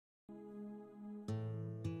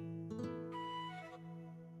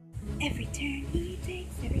Every turn he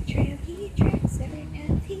takes, every trail he tracks, every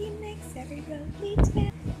path he makes, every road leads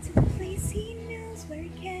back to the place he knows where he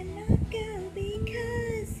cannot go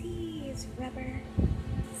because he is rubber.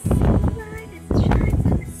 So light as it shines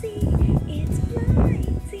on the sea, it's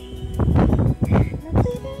blinding.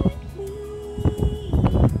 Lovely but we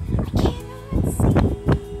cannot see.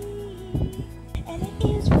 And it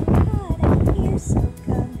is really hot out here, so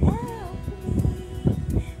come help me.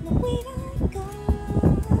 No, wait, I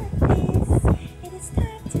got this. It is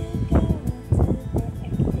time to go to the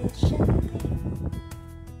exhibition.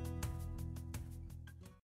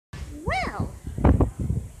 Well,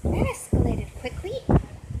 that escalated quickly.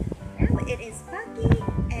 Now it is funky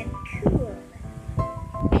and cool. I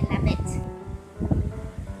love it.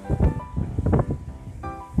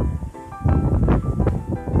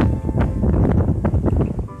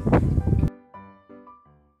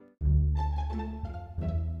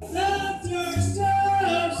 Dr.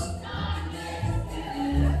 Seuss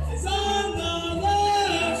is on the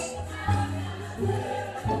loose.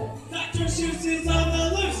 Dr. Seuss is on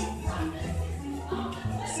the loose.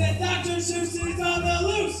 Said Dr. Seuss is on the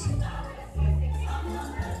loose.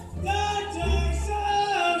 Dr.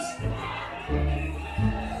 Seuss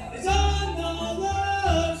is on the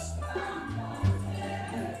loose.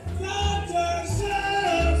 Dr.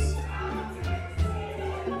 Seuss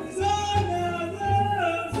is on the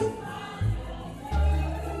loose.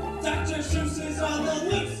 Dr. Seuss is on the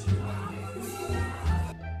loose.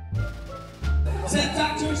 Said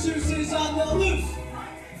Dr. Seuss is on the loose.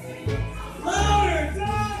 Louder,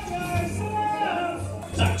 Dr. Seuss!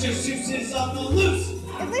 Dr. Seuss is on the loose.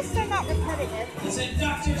 At least they're not repetitive. Said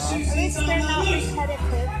Dr. Seuss At is least on they're the not loose.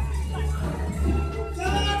 repetitive.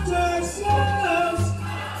 Dr. Seuss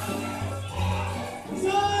is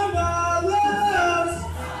on the loose.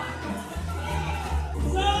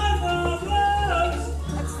 Is on the loose.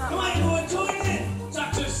 That's not Come on, everyone, join in.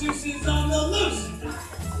 Dr. Seuss is on the loose.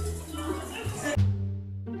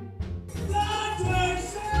 Dr.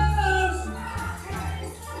 Seuss.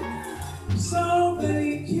 So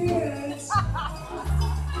many kids.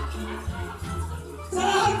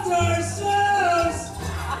 Dr.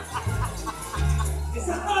 Seuss is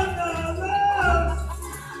on the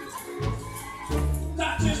loose.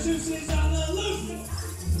 Dr. Seuss is on the loose.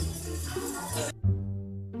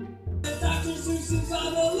 Dr. Seuss is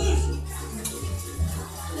on the loose.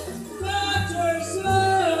 Dr.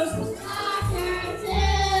 Seuss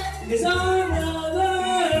is on the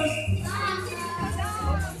loose.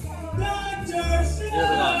 Dr.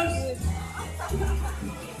 Seuss.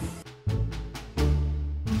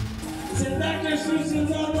 Said Dr. Seuss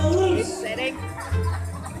is on the loose. sitting.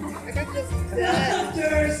 I got this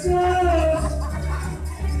Dr. Seuss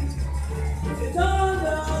is on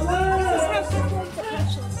the loose.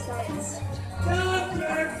 depression starts.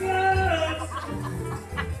 Dr. Seuss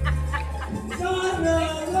is on the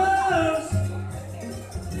loose.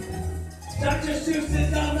 Dr. Seuss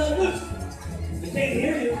is on the loose. I can't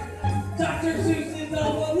hear you. Dr. Seuss is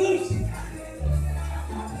on the loose.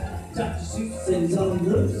 Dr. Seuss said he's on the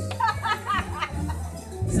loose.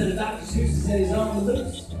 Said Dr. Seuss said he's on the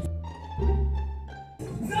loose.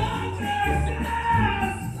 Dr.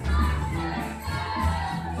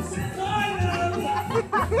 Seuss is on the loose.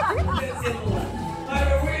 Alright,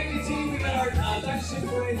 we're going to continue. We got our Dr. Seuss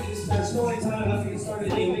parade. This is our story time after we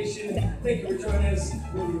started animation. Thank you for joining us.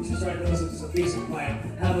 We're just trying to know some basic quiet.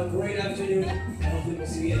 Have a great afternoon, and hopefully we'll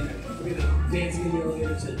see you in there. We're going to dance in the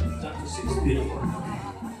elevator to Dr. Seuss. Beautiful.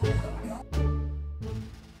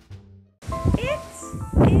 It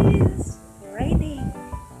is raining.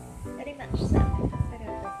 Very much so. But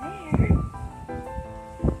over there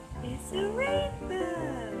is a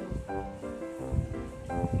rainbow.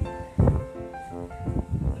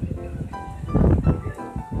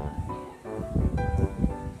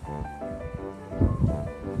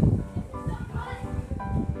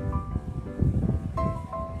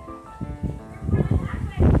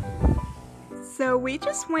 So we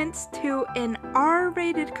just went to an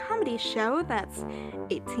R-rated comedy show that's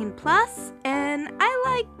 18 plus, and I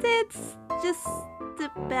liked it just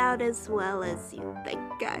about as well as you think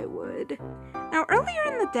I would. Now, earlier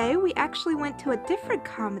in the day, we actually went to a different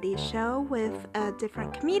comedy show with a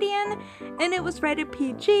different comedian, and it was rated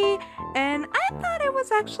PG, and I thought it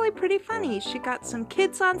was actually pretty funny. She got some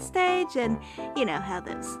kids on stage, and you know how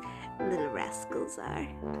those little rascals are.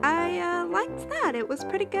 I liked that. It was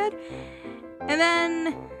pretty good. And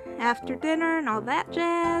then, after dinner and all that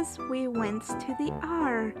jazz, we went to the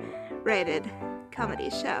R-rated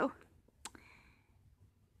comedy show.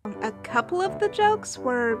 A couple of the jokes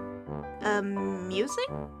were amusing,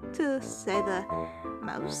 to say the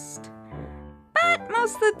most. But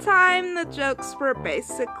most of the time, the jokes were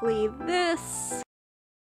basically this.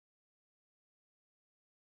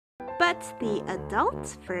 But the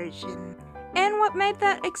adult version. And what made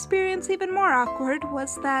that experience even more awkward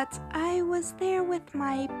was that I was there with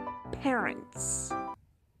my parents.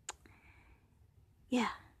 Yeah.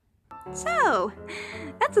 So,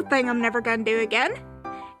 that's a thing I'm never gonna do again.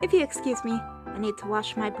 If you excuse me, I need to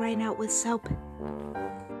wash my brain out with soap.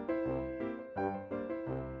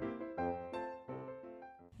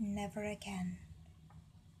 Never again.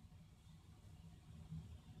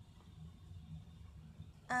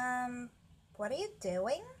 What are you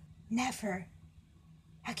doing? Never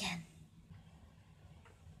again.